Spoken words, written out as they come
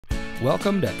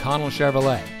Welcome to Connell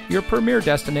Chevrolet, your premier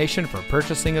destination for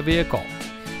purchasing a vehicle.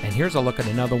 And here's a look at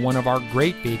another one of our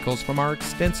great vehicles from our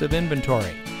extensive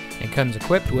inventory. It comes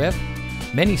equipped with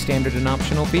many standard and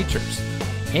optional features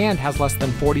and has less than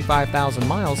 45,000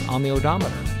 miles on the odometer.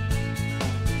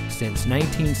 Since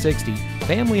 1960,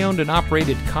 family-owned and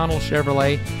operated Connell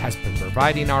Chevrolet has been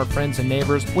providing our friends and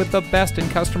neighbors with the best in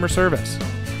customer service.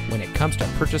 When it comes to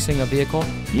purchasing a vehicle,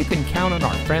 you can count on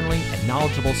our friendly and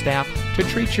knowledgeable staff to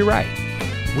treat you right.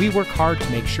 We work hard to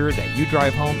make sure that you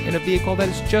drive home in a vehicle that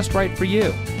is just right for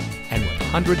you. And with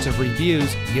hundreds of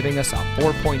reviews giving us a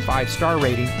 4.5 star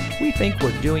rating, we think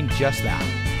we're doing just that.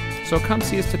 So come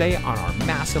see us today on our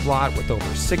massive lot with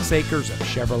over 6 acres of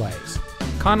Chevrolets.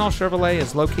 Connell Chevrolet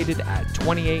is located at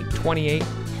 2828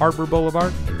 Harbor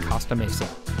Boulevard in Costa Mesa.